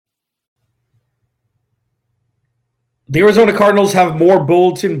The Arizona Cardinals have more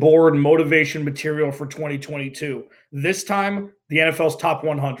bulletin board motivation material for 2022. This time, the NFL's top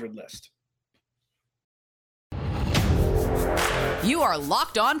 100 list. You are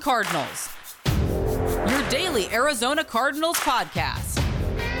Locked On Cardinals, your daily Arizona Cardinals podcast.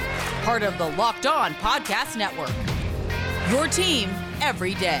 Part of the Locked On Podcast Network, your team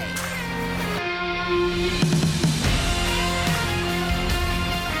every day.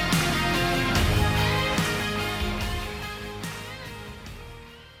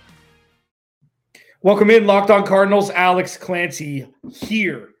 Welcome in, Locked On Cardinals. Alex Clancy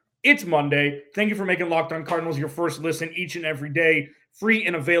here. It's Monday. Thank you for making Locked On Cardinals your first listen each and every day. Free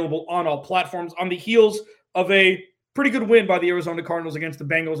and available on all platforms. On the heels of a pretty good win by the Arizona Cardinals against the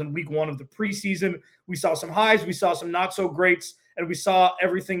Bengals in week 1 of the preseason. We saw some highs, we saw some not so greats, and we saw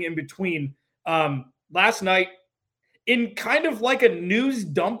everything in between. Last night, in kind of like a news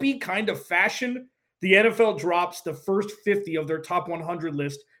dumpy kind of fashion, the NFL drops the first 50 of their top 100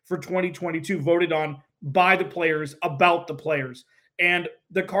 list for 2022, voted on by the players, about the players. And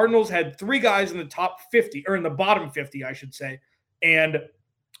the Cardinals had 3 guys in the top 50, or in the bottom 50, I should say. And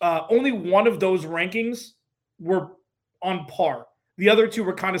only one of those rankings were on par. The other 2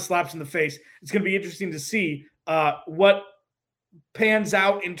 were kind of slaps in the face. It's going to be interesting to see what pans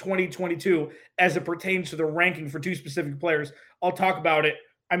out in 2022 as it pertains to the ranking for 2 specific players. I'll talk about it.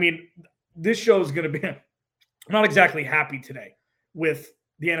 I mean, this show is going to be, I'm not exactly happy today with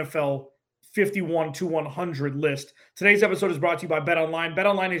the NFL 51 to 100 list. Today's episode is brought to you by BetOnline.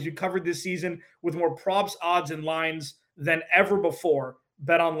 BetOnline has you covered this season with more props, odds, and lines than ever before.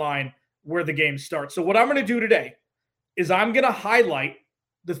 BetOnline, where the game starts. So what I'm going to do today is I'm going to highlight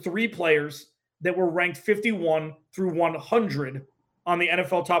the 3 players that were ranked 51 through 100 on the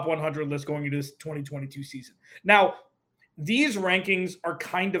NFL top 100 list going into this 2022 season. Now, these rankings are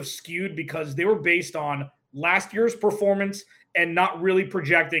kind of skewed because they were based on last year's performance and not really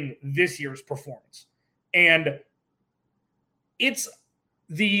projecting this year's performance. And it's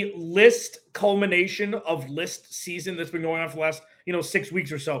the list culmination of list season that's been going on for the last, 6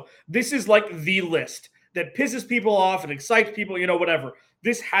 weeks or so. This is like the list that pisses people off and excites people, whatever.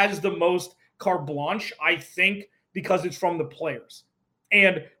 This has the most carte blanche, I think, because it's from the players.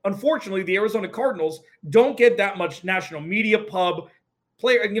 And unfortunately, the Arizona Cardinals don't get that much national media pub.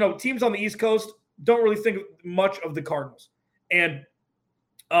 Teams on the East Coast don't really think much of the Cardinals. And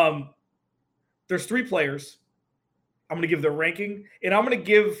there's 3 players. I'm going to give their ranking, and I'm going to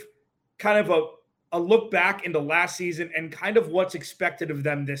give kind of a look back into last season and kind of what's expected of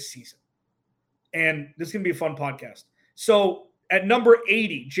them this season. And this is going to be a fun podcast. So at number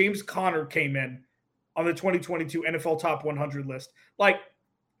 80, James Conner came in on the 2022 NFL Top 100 list.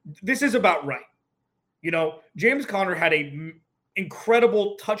 This is about right. James Conner had an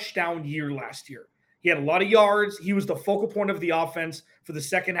incredible touchdown year last year. He had a lot of yards. He was the focal point of the offense for the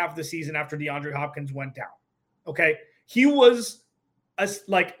second half of the season after DeAndre Hopkins went down. Okay? He was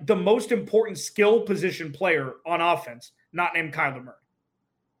the most important skill position player on offense, not named Kyler Murray.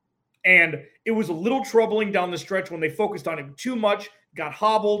 And it was a little troubling down the stretch when they focused on him too much, got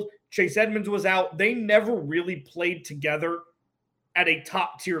hobbled. Chase Edmonds was out. They never really played together at a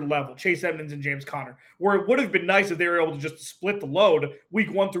top-tier level, Chase Edmonds and James Conner, where it would have been nice if they were able to just split the load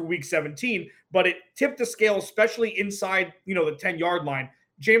week 1 through week 17, but it tipped the scale, especially inside, the 10-yard line.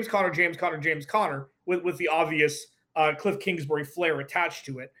 James Conner, with the obvious Cliff Kingsbury flair attached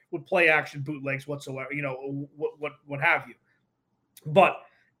to it, with play-action bootlegs whatsoever, what have you. But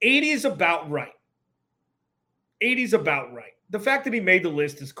 80 is about right. 80 is about right. The fact that he made the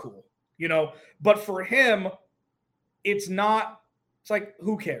list is cool, but for him, it's not. It's like,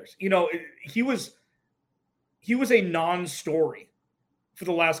 who cares? He was a non-story for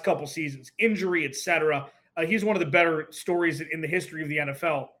the last couple seasons, injury, etc. He's one of the better stories in the history of the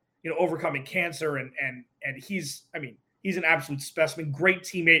NFL, overcoming cancer. And he's an absolute specimen, great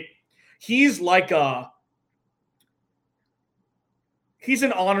teammate. He's an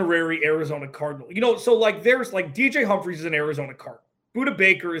honorary Arizona Cardinal. There's DJ Humphries is an Arizona Cardinal. Budda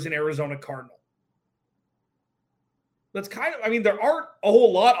Baker is an Arizona Cardinal. That's there aren't a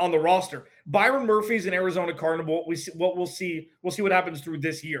whole lot on the roster. Byron Murphy's an Arizona Cardinal. We'll see what happens through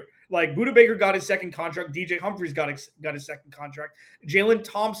this year. Budda Baker got his second contract. DJ Humphries got his second contract. Jalen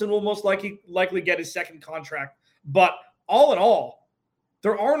Thompson will most likely get his second contract. But all in all,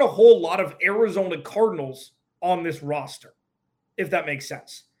 there aren't a whole lot of Arizona Cardinals on this roster, if that makes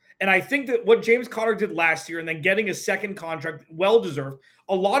sense. And I think that what James Conner did last year and then getting a second contract, well-deserved,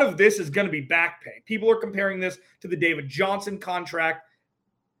 a lot of this is going to be back pay. People are comparing this to the David Johnson contract.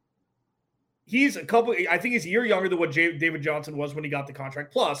 He's I think he's a year younger than what David Johnson was when he got the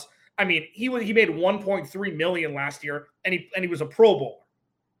contract. Plus, I mean, he made $1.3 million last year, and he was a Pro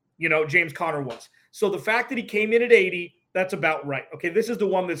Bowler. James Conner was. So the fact that he came in at 80, that's about right. Okay, this is the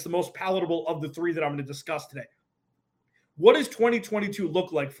one that's the most palatable of the three that I'm going to discuss today. What does 2022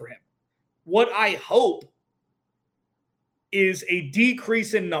 look like for him? What I hope is a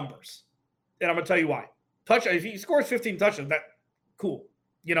decrease in numbers. And I'm going to tell you why. If he scores 15 touchdowns, that cool.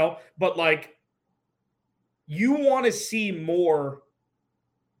 But like, you want to see more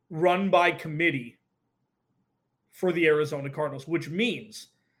run by committee for the Arizona Cardinals, which means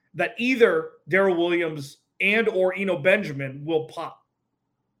that either Darrell Williams and or Eno Benjamin will pop,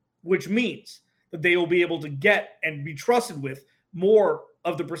 which means that they will be able to get and be trusted with more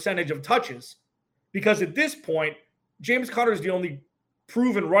of the percentage of touches, because at this point, James Conner is the only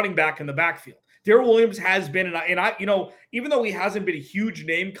proven running back in the backfield. Darrell Williams has been, and I, even though he hasn't been a huge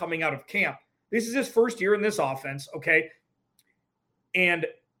name coming out of camp, this is his first year in this offense, okay? And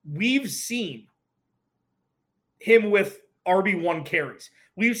we've seen him with RB1 carries.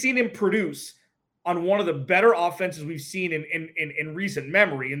 We've seen him produce on one of the better offenses we've seen in recent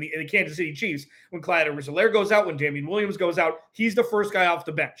memory in the Kansas City Chiefs. When Clyde Edwards-Helaire goes out, when Damian Williams goes out, he's the first guy off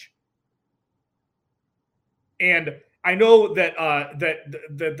the bench. And I know that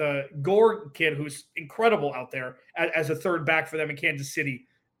the Gore kid, who's incredible out there as a third back for them in Kansas City,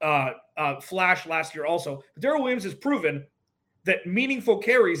 flashed last year also. But Darrell Williams has proven that meaningful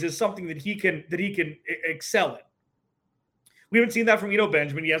carries is something that he can excel in. We haven't seen that from Eno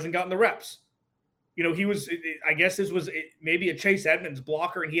Benjamin. He hasn't gotten the reps. He was, I guess this was maybe a Chase Edmonds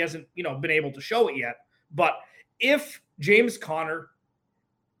blocker, and he hasn't, been able to show it yet. But if James Conner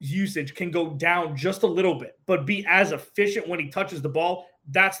usage can go down just a little bit, but be as efficient when he touches the ball,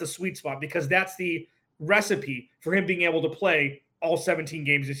 that's the sweet spot, because that's the recipe for him being able to play all 17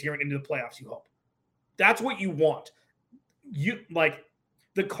 games this year and into the playoffs, you hope. That's what you want.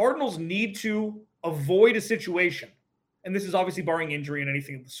 The Cardinals need to avoid a situation, and this is obviously barring injury and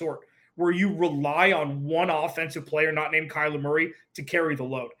anything of the sort, where you rely on one offensive player not named Kyler Murray to carry the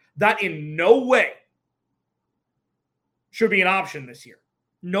load. That in no way should be an option this year.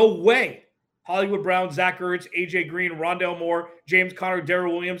 No way. Hollywood Brown, Zach Ertz, AJ Green, Rondale Moore, James Conner,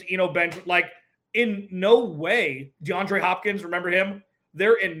 Darrell Williams, Eno Benjamin, in no way, DeAndre Hopkins, remember him?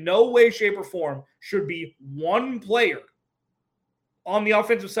 There in no way, shape, or form should be one player on the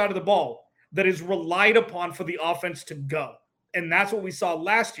offensive side of the ball that is relied upon for the offense to go. And that's what we saw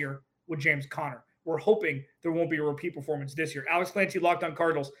last year with James Conner. We're hoping there won't be a repeat performance this year. Alex Clancy, Locked On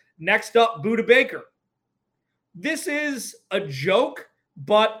Cardinals. Next up, Budda Baker. This is a joke,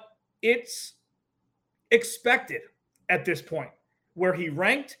 but it's expected at this point. Where he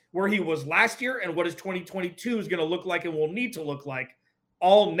ranked, where he was last year, and what his 2022 is going to look like and will need to look like.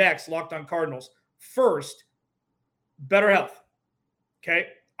 All next, Locked On Cardinals. First, BetterHealth. Okay?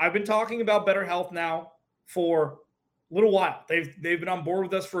 I've been talking about BetterHealth now for a little while. They've been on board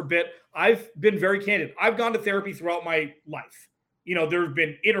with us for a bit. I've been very candid. I've gone to therapy throughout my life. There have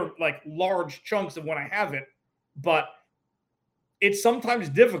been large chunks of when I haven't, but it's sometimes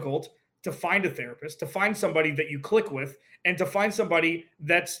difficult to find a therapist, to find somebody that you click with, and to find somebody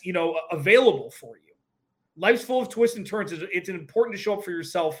that's, available for you. Life's full of twists and turns. It's important to show up for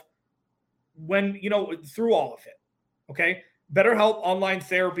yourself when, through all of it. Okay? BetterHelp Online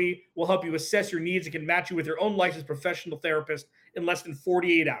Therapy will help you assess your needs and can match you with your own licensed professional therapist in less than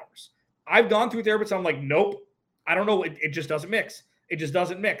 48 hours. I've gone through therapists. I'm like, nope, I don't know. It just doesn't mix. It just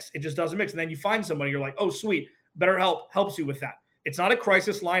doesn't mix. It just doesn't mix. And then you find somebody, you're like, oh, sweet. BetterHelp helps you with that. It's not a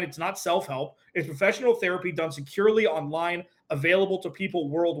crisis line. It's not self-help. It's professional therapy done securely online, available to people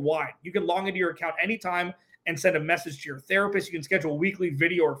worldwide. You can log into your account anytime and send a message to your therapist. You can schedule weekly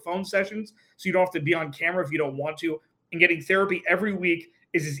video or phone sessions so you don't have to be on camera if you don't want to. And getting therapy every week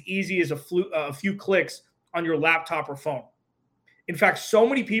is as easy as a few clicks on your laptop or phone. In fact, so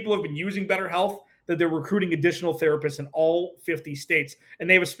many people have been using BetterHelp that they're recruiting additional therapists in all 50 states. And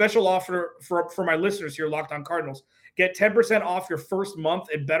they have a special offer for my listeners here, Locked On Cardinals. Get 10% off your first month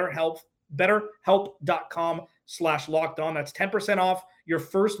at BetterHelp.com/lockedon. That's 10% off your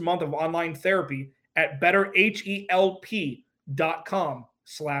first month of online therapy at BetterHelp.com/lockedon.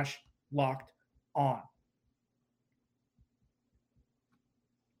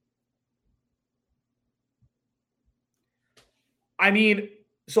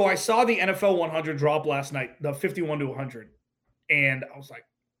 So I saw the NFL 100 drop last night, the 51 to 100. And I was like,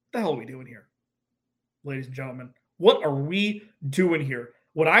 what the hell are we doing here? Ladies and gentlemen, what are we doing here?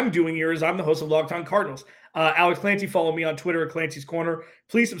 What I'm doing here is I'm the host of Locked On Cardinals. Alex Clancy, follow me on Twitter at Clancy's Corner.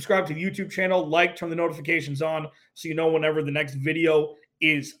 Please subscribe to the YouTube channel, turn the notifications on so you know whenever the next video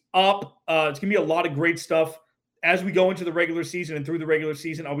is up. It's going to be a lot of great stuff as we go into the regular season and through the regular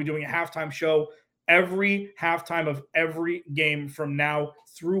season, I'll be doing a halftime show every halftime of every game from now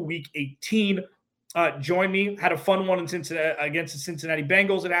through week 18. Join me. Had a fun one in Cincinnati against the Cincinnati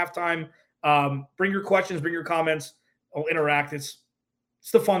Bengals at halftime. Bring your questions, bring your comments. I'll interact. It's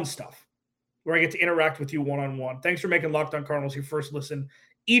the fun stuff where I get to interact with you one-on-one. Thanks for making Locked On Cardinals your first listen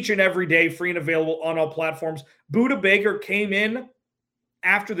each and every day, free and available on all platforms. Budda Baker came in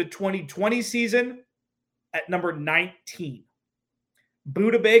after the 2020 season at number 19.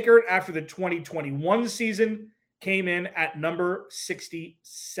 Budda Baker, after the 2021 season, came in at number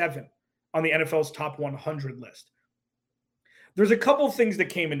 67 on the NFL's top 100 list. There's a couple things that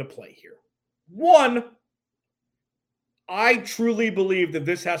came into play here. One, I truly believe that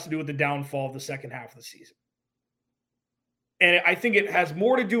this has to do with the downfall of the second half of the season. And I think it has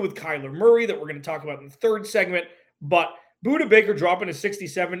more to do with Kyler Murray that we're going to talk about in the third segment. But Budda Baker dropping to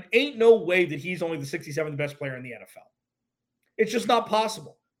 67, ain't no way that he's only the 67th best player in the NFL. It's just not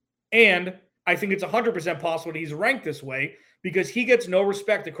possible. And I think it's 100% possible that he's ranked this way because he gets no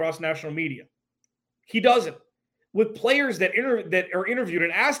respect across national media. He doesn't. With players that are interviewed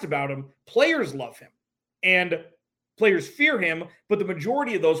and asked about him, players love him. And players fear him, but the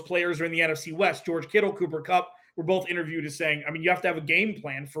majority of those players are in the NFC West. George Kittle, Cooper Kupp were both interviewed as saying, you have to have a game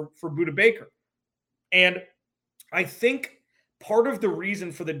plan for Budda Baker. And I think part of the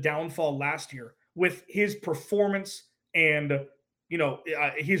reason for the downfall last year with his performance and,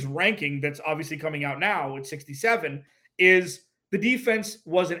 his ranking that's obviously coming out now at 67 is the defense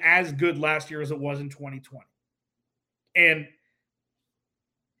wasn't as good last year as it was in 2020. And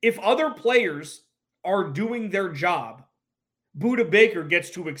if other players are doing their job, Budda Baker gets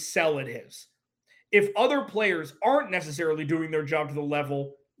to excel at his. If other players aren't necessarily doing their job to the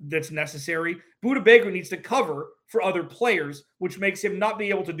level that's necessary, Budda Baker needs to cover for other players, which makes him not be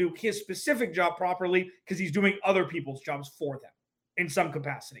able to do his specific job properly because he's doing other people's jobs for them in some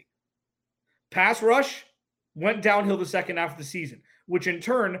capacity. Pass rush went downhill the second half of the season, which in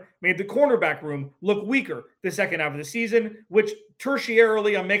turn made the cornerback room look weaker the second half of the season, which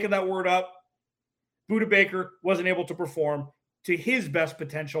tertiarily, I'm making that word up, Budda Baker wasn't able to perform to his best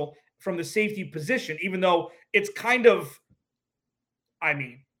potential from the safety position, even though it's kind of,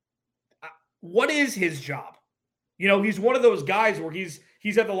 what is his job? He's one of those guys where he's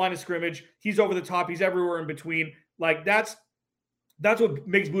at the line of scrimmage, he's over the top, he's everywhere in between. Like that's what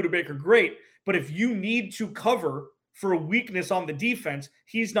makes Budda Baker great. But if you need to cover for a weakness on the defense,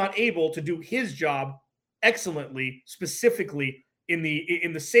 he's not able to do his job excellently, specifically in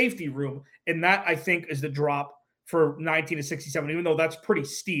the safety room. And that, I think, is the drop for 19 to 67, even though that's pretty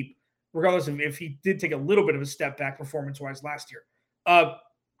steep, regardless of if he did take a little bit of a step back performance-wise last year.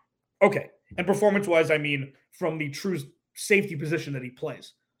 Okay. And performance-wise, I mean from the true safety position that he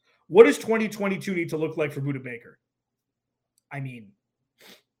plays. What does 2022 need to look like for Budda Baker?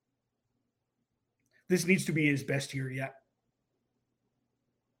 This needs to be his best year yet.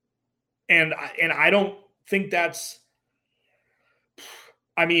 And I don't think that's,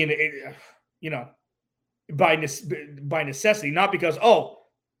 by necessity, not because,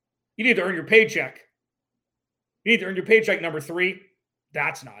 you need to earn your paycheck. You need to earn your paycheck number 3.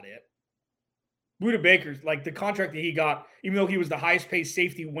 That's not it. Budda Baker's, like the contract that he got, even though he was the highest paid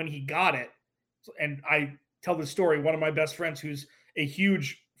safety when he got it, and I tell this story, one of my best friends who's a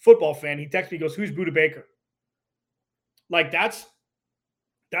huge football fan, he texts me, he goes, "Who's Budda Baker?" Like that's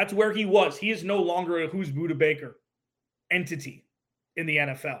where he was. He is no longer a who's Budda Baker entity in the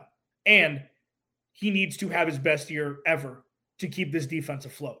NFL. And he needs to have his best year ever to keep this defense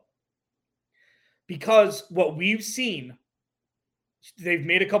afloat. Because what we've seen, they've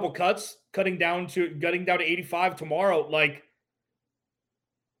made a couple cuts, gutting down to 85 tomorrow. Like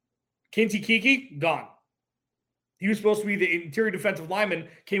Kinsey Kiki, gone. He was supposed to be the interior defensive lineman,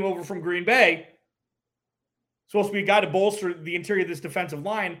 came over from Green Bay. Supposed to be a guy to bolster the interior of this defensive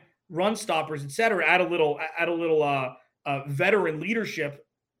line, run stoppers, etc. Add a little veteran leadership.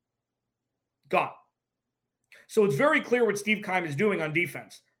 Gone. So it's very clear what Steve Keim is doing on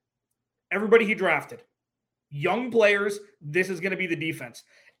defense. Everybody he drafted, young players, this is going to be the defense.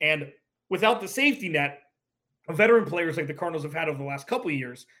 And without the safety net of veteran players like the Cardinals have had over the last couple of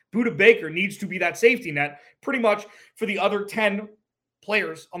years, Budda Baker needs to be that safety net pretty much for the other 10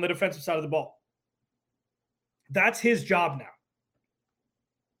 players on the defensive side of the ball. That's his job now.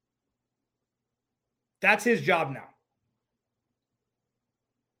 That's his job now.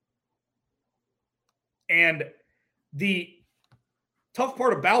 And the tough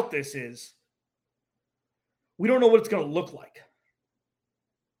part about this is we don't know what it's going to look like.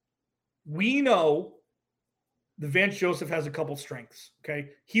 We know the Vance Joseph has a couple strengths. Okay.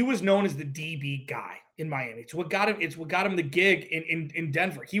 He was known as the DB guy in Miami. It's what got him the gig in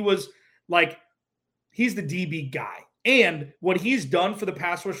Denver. He was like, he's the DB guy. And what he's done for the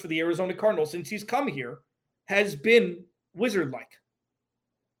pass rush for the Arizona Cardinals since he's come here has been wizard-like.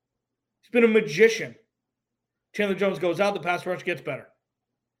 He's been a magician. Chandler Jones goes out, the pass rush gets better.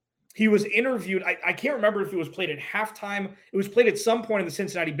 He was interviewed. I can't remember if it was played at halftime. It was played at some point in the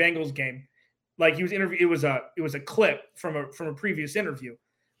Cincinnati Bengals game. Like he was interviewed. It was a clip from a previous interview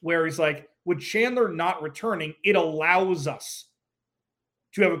where he's like, with Chandler not returning, it allows us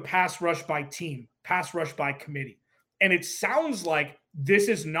to have a pass rush by team, pass rush by committee. And it sounds like this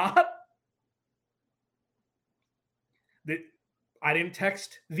is not that. I didn't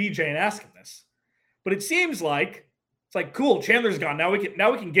text VJ and ask him this, but it seems like it's like, cool, Chandler's gone. Now we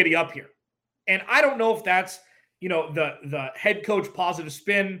can giddy up here. And I don't know if that's, the head coach positive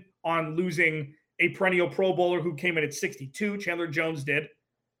spin on losing a perennial Pro Bowler who came in at 62. Chandler Jones did.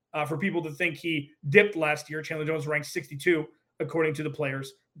 For people to think he dipped last year, Chandler Jones ranked 62 according to the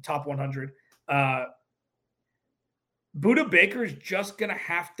players, top 100. Budda Baker is just going to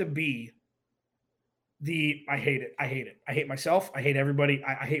have to be I hate it. I hate myself. I hate everybody.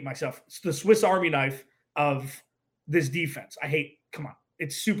 I hate myself. It's the Swiss Army knife of this defense. Come on.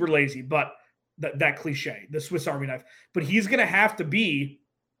 It's super lazy, but that cliche, the Swiss Army knife. But he's going to have to be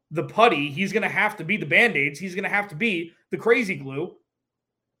the putty. He's going to have to be the Band-Aids. He's going to have to be the crazy glue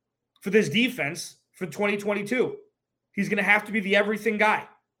for this defense for 2022. He's going to have to be the everything guy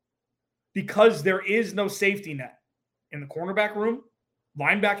because there is no safety net in the cornerback room,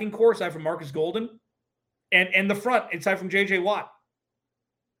 linebacking core, aside from Marcus Golden, and the front, aside from J.J. Watt.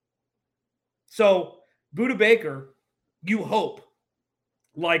 So, Budda Baker, you hope,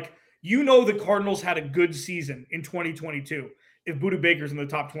 the Cardinals had a good season in 2022 if Budda Baker's in the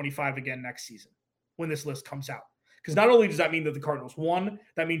top 25 again next season when this list comes out. Because not only does that mean that the Cardinals won,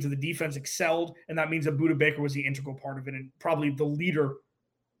 that means that the defense excelled, and that means that Budda Baker was the integral part of it and probably the leader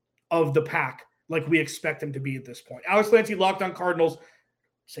of the pack like we expect him to be at this point. Alex Clancy, Locked On Cardinals.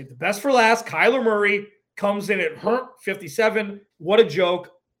 Save the best for last. Kyler Murray comes in at 57. What a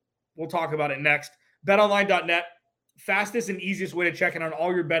joke. We'll talk about it next. BetOnline.net, fastest and easiest way to check in on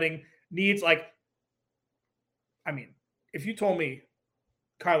all your betting needs. If you told me,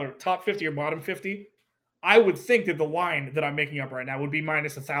 Kyler, top 50 or bottom 50, I would think that the line that I'm making up right now would be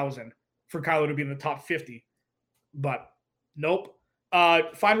minus 1,000 for Kyler to be in the top 50. But nope.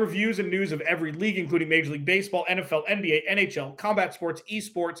 Find reviews and news of every league, including Major League Baseball, NFL, NBA, NHL, combat sports,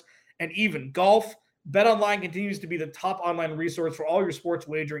 esports, and even golf. BetOnline continues to be the top online resource for all your sports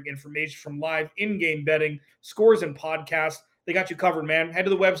wagering information, from live in-game betting, scores, and podcasts. They got you covered, man. Head to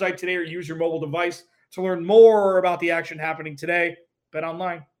the website today or use your mobile device to learn more about the action happening today.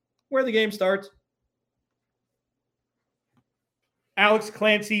 BetOnline, where the game starts. Alex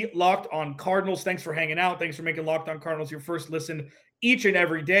Clancy, Locked On Cardinals. Thanks for hanging out. Thanks for making Locked On Cardinals your first listen each and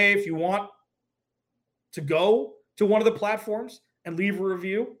every day. If you want to go to one of the platforms and leave a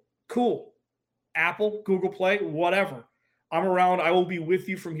review, cool. Apple, Google Play, whatever. I'm around. I will be with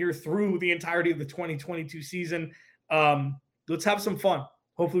you from here through the entirety of the 2022 season. Let's have some fun.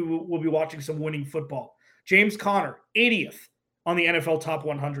 Hopefully we'll be watching some winning football. James Conner, 80th on the NFL Top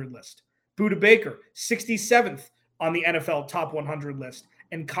 100 list. Budda Baker, 67th on the NFL Top 100 list.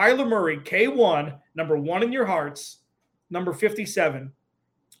 And Kyler Murray, K1, number 1 in your hearts, number 57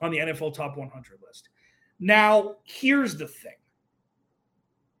 on the NFL Top 100 list. Now, here's the thing.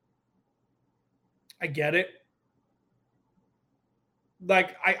 I get it.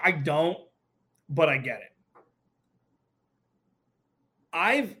 I don't, but I get it.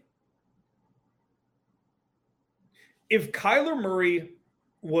 If Kyler Murray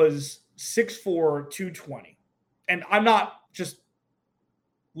was 6'4", 220, and I'm not just,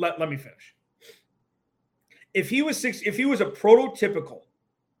 let me finish. If he was a prototypical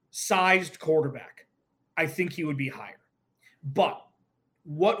sized quarterback, I think he would be higher. But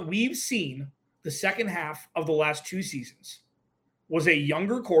what we've seen the second half of the last 2 seasons was a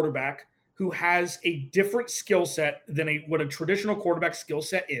younger quarterback who has a different skill set than what a traditional quarterback skill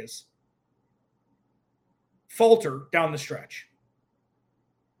set is, falter down the stretch.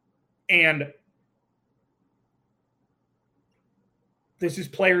 And this is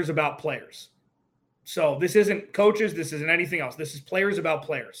players about players. So this isn't coaches. This isn't anything else. This is players about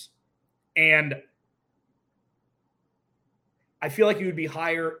players. And I feel like he would be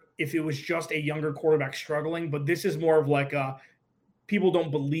higher if it was just a younger quarterback struggling, but this is more of people don't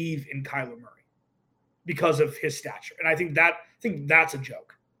believe in Kyler Murray because of his stature. And I think that's a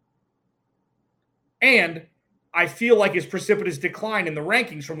joke. And I feel like his precipitous decline in the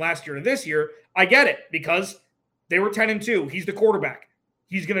rankings from last year to this year, I get it, because They were 10-2. He's the quarterback.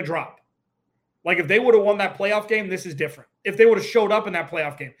 He's going to drop. Like, if they would have won that playoff game, this is different. If they would have showed up in that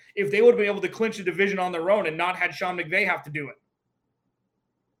playoff game, if they would have been able to clinch a division on their own and not had Sean McVay have to do it,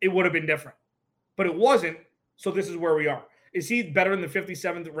 it would have been different. But it wasn't, so this is where we are. Is he better than the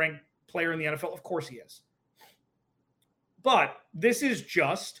 57th ranked player in the NFL? Of course he is. But this is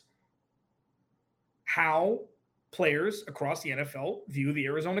just how players across the NFL view the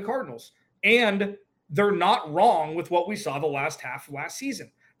Arizona Cardinals. And they're not wrong with what we saw the last half of last season.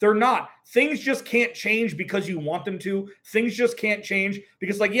 They're not. Things just can't change because you want them to. Things just can't change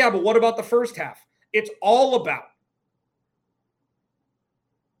because, like, yeah, but what about the first half? It's all about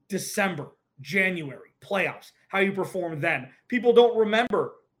December, January, playoffs, how you perform then. People don't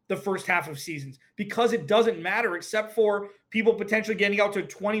remember the first half of seasons because it doesn't matter except for people potentially getting out to a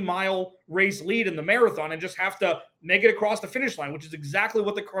 20-mile race lead in the marathon and just have to make it across the finish line, which is exactly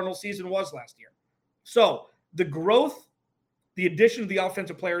what the Cardinals season was last year. So the growth, the addition of the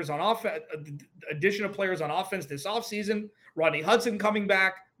offensive players on offense, addition of players on offense this offseason, Rodney Hudson coming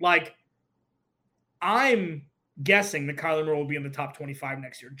back, like, I'm guessing that Kyler Murray will be in the top 25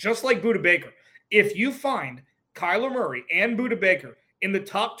 next year, just like Budda Baker. If you find Kyler Murray and Budda Baker in the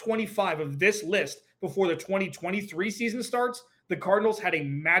top 25 of this list before the 2023 season starts, the Cardinals had a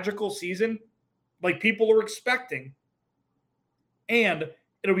magical season like people are expecting. And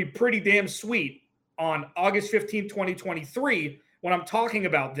it'll be pretty damn sweet on August 15, 2023, when I'm talking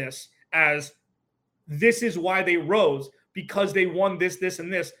about this as this is why they rose, because they won this, this,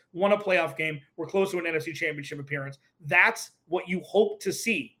 and this, won a playoff game, were close to an NFC Championship appearance. That's what you hope to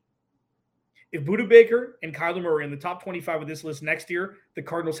see. If Budda Baker and Kyler Murray are in the top 25 of this list next year, the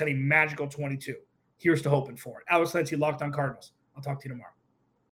Cardinals had a magical 22. Here's to hoping for it. Alex Clancy, Locked On Cardinals. I'll talk to you tomorrow.